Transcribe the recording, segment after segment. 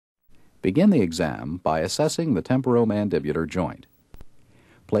Begin the exam by assessing the temporomandibular joint.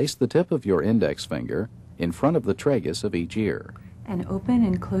 Place the tip of your index finger in front of the tragus of each ear. And open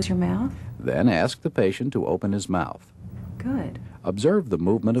and close your mouth. Then ask the patient to open his mouth. Good. Observe the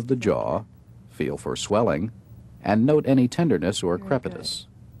movement of the jaw, feel for swelling, and note any tenderness or crepitus.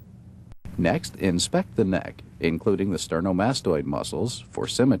 Next, inspect the neck, including the sternomastoid muscles, for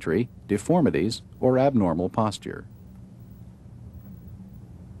symmetry, deformities, or abnormal posture.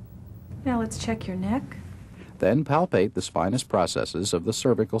 Now let's check your neck. Then palpate the spinous processes of the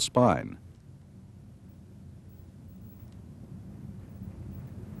cervical spine.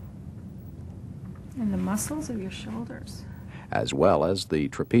 And the muscles of your shoulders. As well as the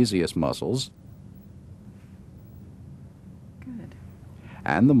trapezius muscles Good.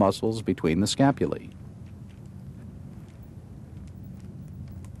 and the muscles between the scapulae.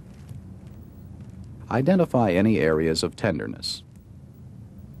 Identify any areas of tenderness.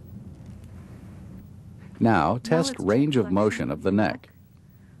 Now, test range of motion of the neck.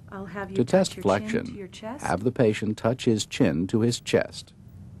 I'll have you To touch test your chin to flexion, your chest. have the patient touch his chin to his chest.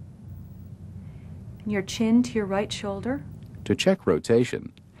 And your chin to your right shoulder. To check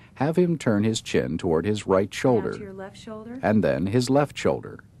rotation, have him turn his chin toward his right Now shoulder, to your left shoulder. and then his left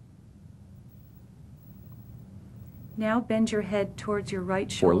shoulder. Now bend your head towards your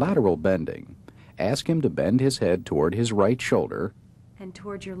right For shoulder. lateral bending, ask him to bend his head toward his right shoulder And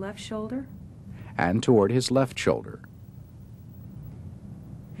towards your left shoulder. and toward his left shoulder.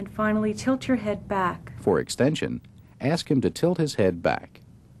 And finally, tilt your head back. For extension, ask him to tilt his head back.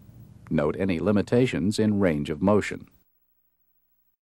 Note any limitations in range of motion.